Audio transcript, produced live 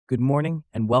Good morning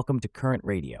and welcome to Current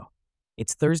Radio.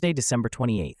 It's Thursday, December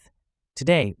 28th.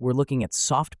 Today, we're looking at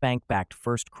SoftBank-backed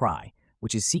FirstCry,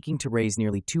 which is seeking to raise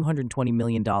nearly $220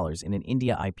 million in an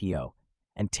India IPO,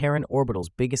 and Terran Orbital's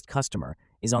biggest customer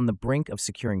is on the brink of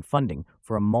securing funding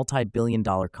for a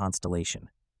multi-billion-dollar constellation.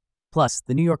 Plus,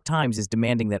 the New York Times is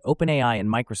demanding that OpenAI and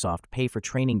Microsoft pay for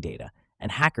training data,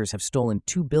 and hackers have stolen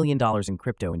 $2 billion in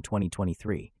crypto in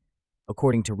 2023,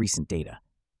 according to recent data.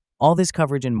 All this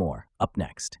coverage and more, up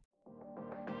next.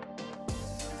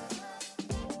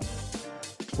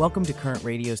 Welcome to Current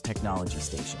Radio's Technology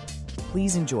Station.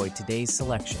 Please enjoy today's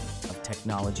selection of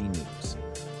technology news.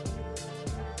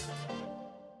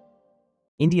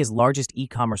 India's largest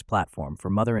e-commerce platform for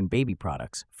mother and baby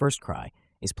products, FirstCry,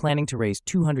 is planning to raise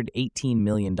 $218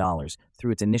 million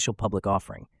through its initial public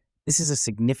offering. This is a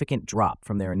significant drop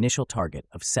from their initial target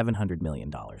of $700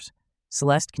 million.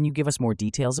 Celeste, can you give us more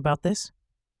details about this?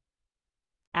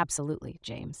 Absolutely,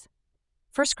 James.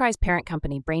 FirstCry's parent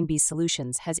company, Brainbees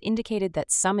Solutions, has indicated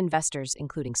that some investors,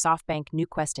 including SoftBank,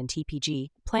 NewQuest, and TPG,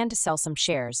 plan to sell some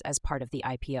shares as part of the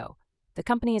IPO. The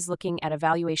company is looking at a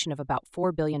valuation of about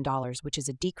 $4 billion, which is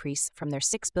a decrease from their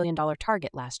 $6 billion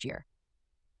target last year.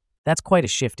 That's quite a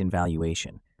shift in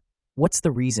valuation. What's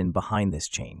the reason behind this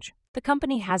change? The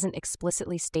company hasn't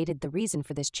explicitly stated the reason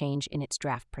for this change in its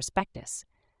draft prospectus.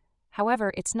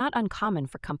 However, it's not uncommon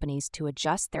for companies to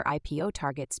adjust their IPO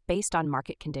targets based on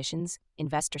market conditions,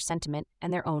 investor sentiment,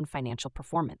 and their own financial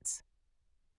performance.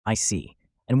 I see.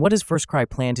 And what does FirstCry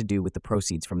plan to do with the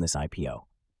proceeds from this IPO?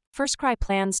 FirstCry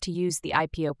plans to use the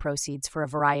IPO proceeds for a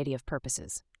variety of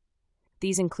purposes.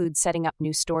 These include setting up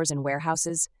new stores and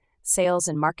warehouses, sales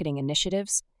and marketing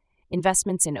initiatives,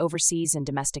 investments in overseas and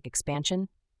domestic expansion,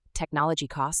 technology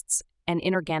costs, and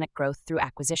inorganic growth through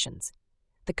acquisitions.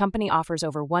 The company offers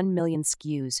over 1 million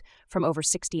SKUs from over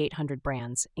 6,800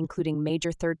 brands, including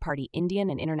major third-party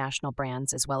Indian and international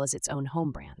brands as well as its own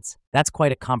home brands. That's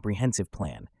quite a comprehensive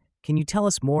plan. Can you tell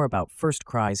us more about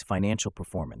FirstCry's financial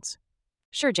performance?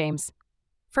 Sure, James.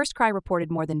 FirstCry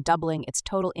reported more than doubling its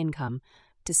total income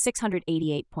to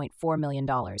 $688.4 million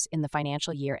in the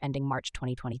financial year ending March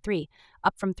 2023,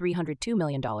 up from $302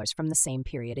 million from the same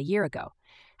period a year ago.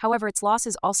 However, its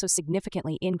losses also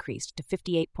significantly increased to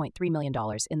 $58.3 million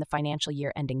in the financial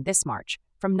year ending this March,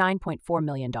 from $9.4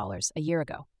 million a year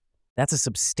ago. That's a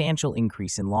substantial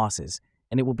increase in losses,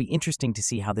 and it will be interesting to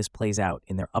see how this plays out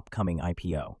in their upcoming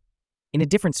IPO. In a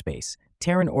different space,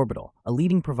 Terran Orbital, a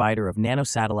leading provider of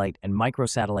nanosatellite and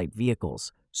microsatellite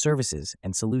vehicles, services,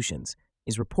 and solutions,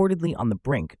 is reportedly on the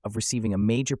brink of receiving a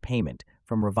major payment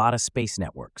from Rivada Space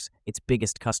Networks, its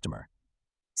biggest customer.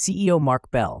 CEO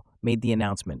Mark Bell made the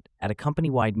announcement at a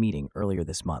company-wide meeting earlier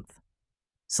this month.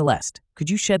 Celeste, could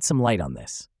you shed some light on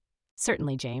this?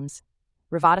 Certainly, James.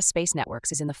 Rivada Space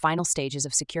Networks is in the final stages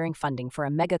of securing funding for a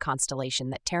mega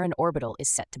constellation that Terran Orbital is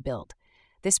set to build.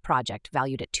 This project,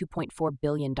 valued at $2.4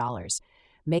 billion,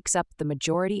 makes up the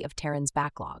majority of Terran's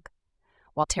backlog.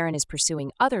 While Terran is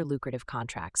pursuing other lucrative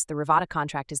contracts, the Rivada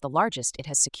contract is the largest it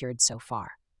has secured so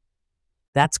far.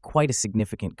 That's quite a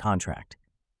significant contract.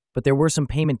 But there were some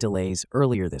payment delays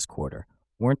earlier this quarter,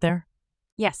 weren't there?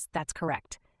 Yes, that's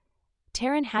correct.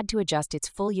 Terran had to adjust its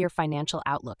full-year financial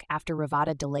outlook after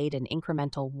Rivada delayed an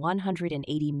incremental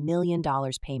 $180 million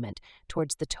payment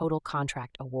towards the total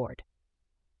contract award.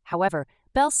 However,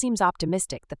 Bell seems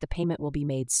optimistic that the payment will be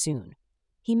made soon.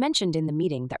 He mentioned in the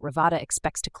meeting that Rivada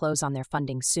expects to close on their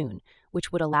funding soon,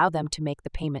 which would allow them to make the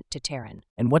payment to Terran.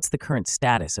 And what's the current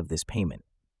status of this payment?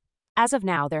 As of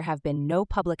now, there have been no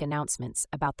public announcements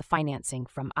about the financing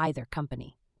from either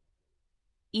company.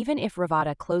 Even if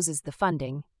Rivada closes the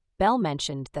funding, Bell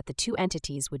mentioned that the two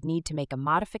entities would need to make a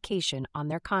modification on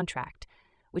their contract,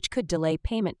 which could delay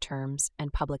payment terms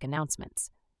and public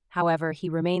announcements. However, he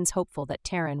remains hopeful that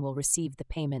Terran will receive the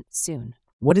payment soon.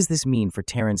 What does this mean for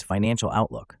Terran's financial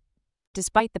outlook?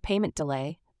 Despite the payment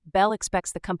delay, Bell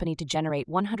expects the company to generate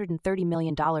 $130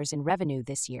 million in revenue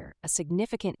this year, a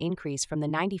significant increase from the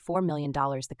 $94 million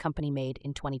the company made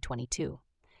in 2022.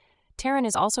 Terran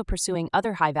is also pursuing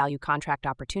other high-value contract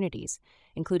opportunities,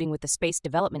 including with the Space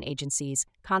Development Agency's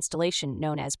constellation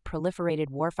known as Proliferated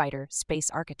Warfighter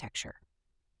Space Architecture.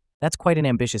 That's quite an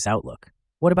ambitious outlook.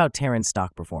 What about Terran's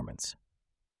stock performance?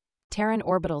 Terran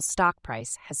Orbital's stock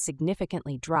price has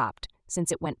significantly dropped since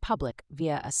it went public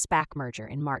via a SPAC merger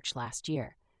in March last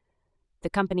year. The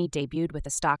company debuted with a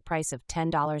stock price of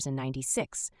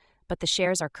 $10.96, but the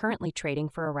shares are currently trading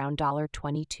for around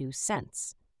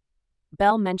 $1.22.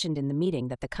 Bell mentioned in the meeting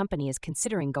that the company is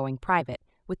considering going private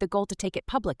with the goal to take it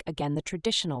public again the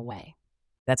traditional way.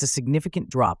 That's a significant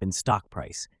drop in stock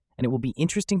price, and it will be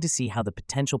interesting to see how the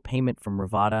potential payment from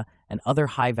Rivada and other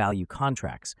high-value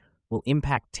contracts will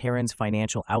impact Terran's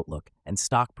financial outlook and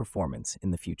stock performance in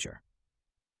the future.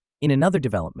 In another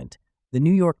development, the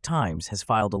New York Times has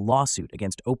filed a lawsuit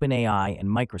against OpenAI and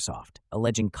Microsoft,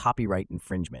 alleging copyright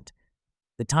infringement.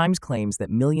 The Times claims that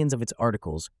millions of its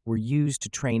articles were used to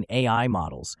train AI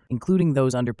models, including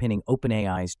those underpinning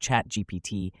OpenAI's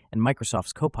ChatGPT and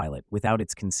Microsoft's Copilot, without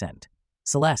its consent.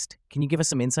 Celeste, can you give us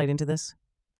some insight into this?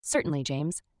 Certainly,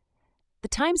 James. The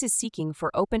Times is seeking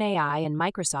for OpenAI and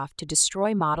Microsoft to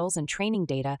destroy models and training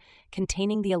data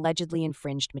containing the allegedly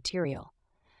infringed material.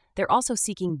 They're also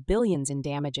seeking billions in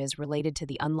damages related to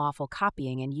the unlawful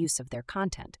copying and use of their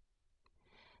content.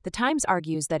 The Times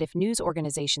argues that if news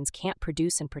organizations can't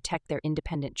produce and protect their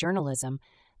independent journalism,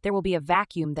 there will be a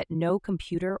vacuum that no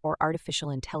computer or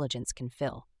artificial intelligence can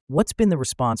fill. What's been the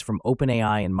response from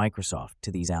OpenAI and Microsoft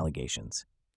to these allegations?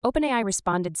 OpenAI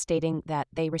responded stating that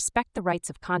they respect the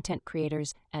rights of content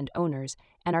creators and owners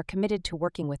and are committed to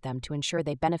working with them to ensure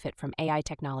they benefit from AI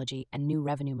technology and new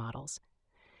revenue models.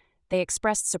 They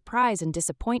expressed surprise and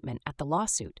disappointment at the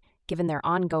lawsuit, given their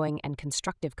ongoing and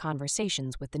constructive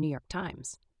conversations with the New York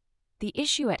Times. The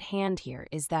issue at hand here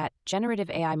is that generative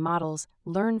AI models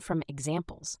learn from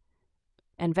examples,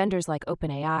 and vendors like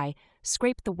OpenAI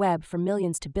scrape the web for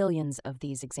millions to billions of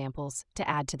these examples to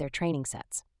add to their training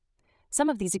sets. Some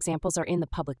of these examples are in the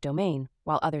public domain,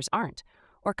 while others aren't,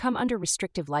 or come under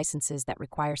restrictive licenses that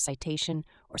require citation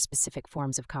or specific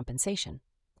forms of compensation.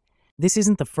 This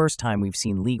isn't the first time we've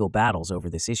seen legal battles over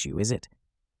this issue, is it?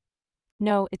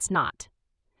 No, it's not.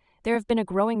 There have been a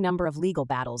growing number of legal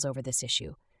battles over this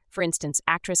issue. For instance,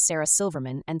 actress Sarah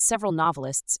Silverman and several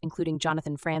novelists, including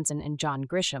Jonathan Franzen and John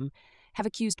Grisham, have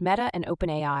accused Meta and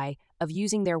OpenAI of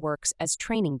using their works as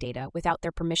training data without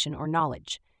their permission or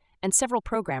knowledge. And several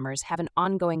programmers have an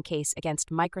ongoing case against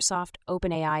Microsoft,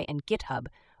 OpenAI, and GitHub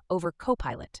over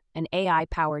Copilot, an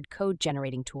AI-powered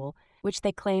code-generating tool, which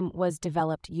they claim was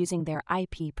developed using their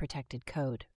IP-protected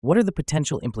code. What are the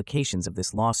potential implications of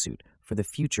this lawsuit for the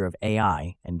future of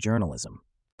AI and journalism?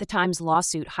 The Times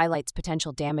lawsuit highlights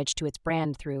potential damage to its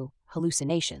brand through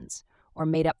hallucinations, or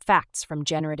made-up facts from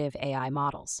generative AI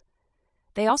models.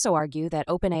 They also argue that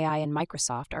OpenAI and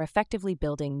Microsoft are effectively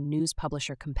building news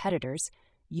publisher competitors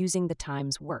using the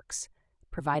Times works,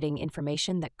 providing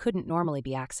information that couldn't normally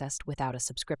be accessed without a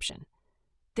subscription.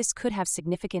 This could have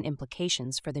significant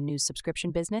implications for the news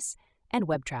subscription business and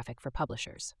web traffic for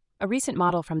publishers. A recent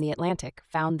model from The Atlantic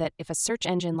found that if a search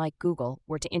engine like Google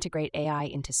were to integrate AI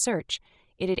into search,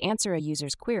 it'd answer a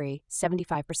user's query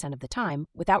 75% of the time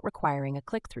without requiring a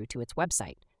click-through to its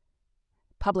website.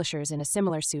 Publishers in a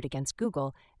similar suit against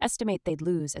Google estimate they'd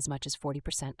lose as much as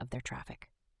 40% of their traffic.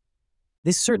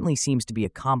 This certainly seems to be a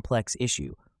complex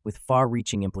issue with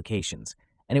far-reaching implications,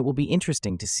 and it will be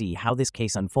interesting to see how this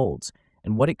case unfolds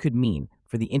and what it could mean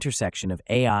for the intersection of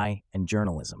AI and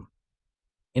journalism.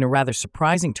 In a rather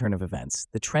surprising turn of events,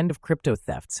 the trend of crypto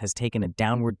thefts has taken a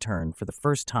downward turn for the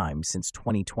first time since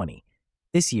 2020.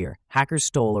 This year, hackers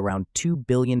stole around $2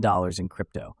 billion in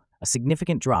crypto, a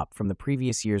significant drop from the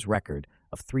previous year's record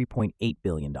of $3.8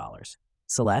 billion.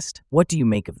 Celeste, what do you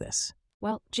make of this?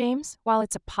 Well, James, while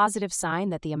it's a positive sign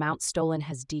that the amount stolen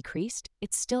has decreased,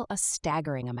 it's still a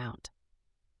staggering amount.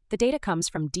 The data comes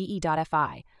from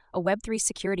DE.fi, a Web3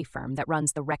 security firm that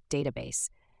runs the REC database.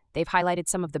 They've highlighted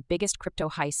some of the biggest crypto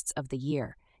heists of the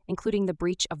year, including the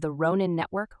breach of the Ronin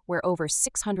network, where over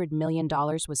 $600 million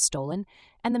was stolen,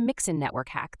 and the Mixin network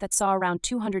hack that saw around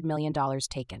 $200 million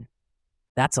taken.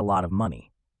 That's a lot of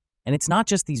money. And it's not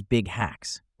just these big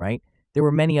hacks, right? There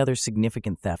were many other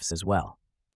significant thefts as well.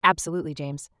 Absolutely,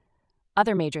 James.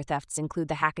 Other major thefts include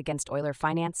the hack against Euler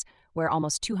Finance, where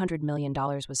almost $200 million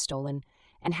was stolen,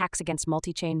 and hacks against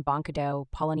Multichain, Bonkado,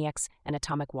 Poloniex, and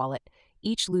Atomic Wallet,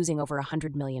 each losing over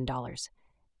 $100 million.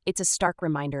 It's a stark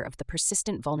reminder of the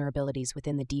persistent vulnerabilities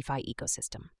within the DeFi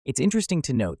ecosystem. It's interesting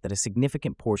to note that a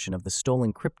significant portion of the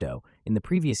stolen crypto in the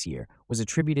previous year was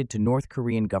attributed to North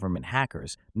Korean government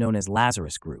hackers known as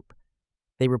Lazarus Group.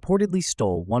 They reportedly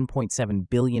stole $1.7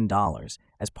 billion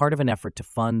as part of an effort to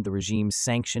fund the regime's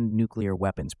sanctioned nuclear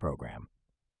weapons program.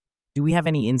 Do we have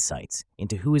any insights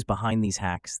into who is behind these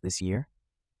hacks this year?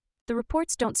 The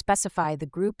reports don't specify the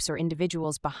groups or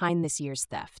individuals behind this year's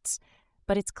thefts,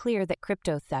 but it's clear that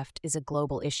crypto theft is a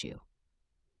global issue.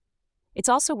 It's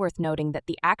also worth noting that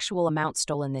the actual amount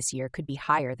stolen this year could be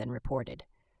higher than reported.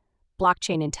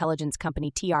 Blockchain intelligence company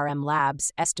TRM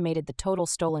Labs estimated the total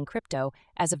stolen crypto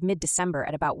as of mid-December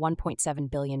at about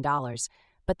 $1.7 billion,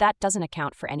 but that doesn't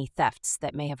account for any thefts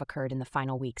that may have occurred in the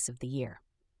final weeks of the year.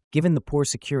 Given the poor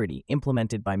security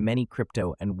implemented by many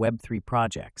crypto and Web3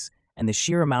 projects, and the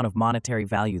sheer amount of monetary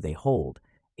value they hold,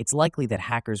 it's likely that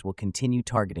hackers will continue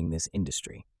targeting this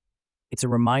industry. It's a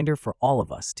reminder for all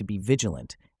of us to be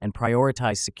vigilant and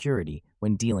prioritize security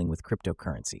when dealing with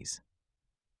cryptocurrencies.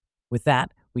 With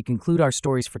that, we conclude our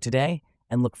stories for today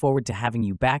and look forward to having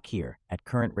you back here at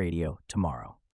Current Radio tomorrow.